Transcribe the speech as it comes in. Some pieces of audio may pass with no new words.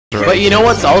But you know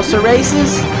what's also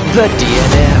racist? The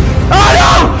DNF. Oh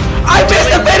no! I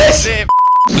missed the finish!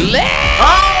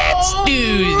 Let's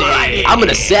do this. I'm an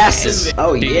assassin.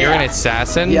 Oh Dude, yeah. you're an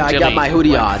assassin? Yeah, I got my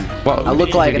hoodie on. Whoa, I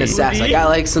look like an assassin. I got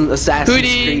like some Assassin's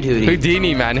Creed hoodie.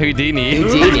 Houdini, man, Houdini.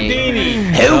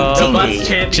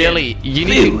 Jilly, you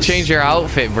need to change your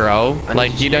outfit, bro.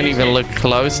 Like, you don't even look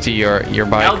close to your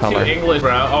body color. English,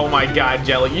 bro. Oh my god,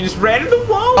 Jelly, you just ran into the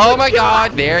wall. Oh my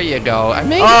god, there you go. I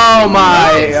made Oh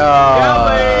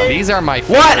my. These are my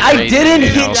favorite. What? I races, didn't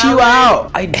you know? hit you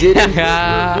out. I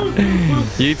didn't.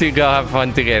 You two go have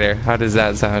fun together. How does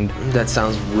that sound? That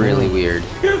sounds really weird.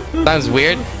 Sounds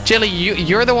weird. Jilly,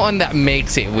 you're the one that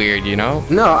makes it weird, you know?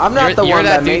 No, I'm not the You're one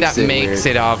that that dude makes that it makes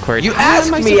weird. it awkward. You How asked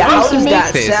am I me, how supposed to does make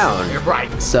that this? sound? You're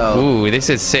right. So. Ooh, this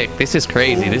is sick. This is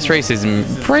crazy. This race is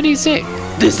pretty sick.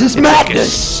 This is It's like a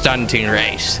madness. stunting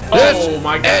race. Oh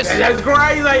my god, This that's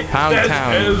crazy. Pound This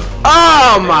town. is-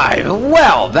 Oh my.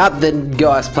 Well, that didn't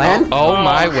go as planned. Oh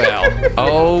my well.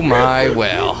 Oh my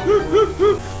well.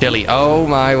 Jilly, oh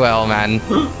my well, man.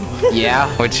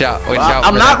 Yeah. Watch out. Watch Well, out.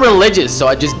 I'm for not that. religious, so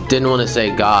I just didn't want to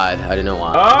say God. I didn't know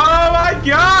why. Oh my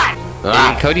god.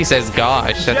 Hey, Cody says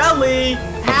gosh. That's Jelly,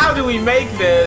 how do we make this?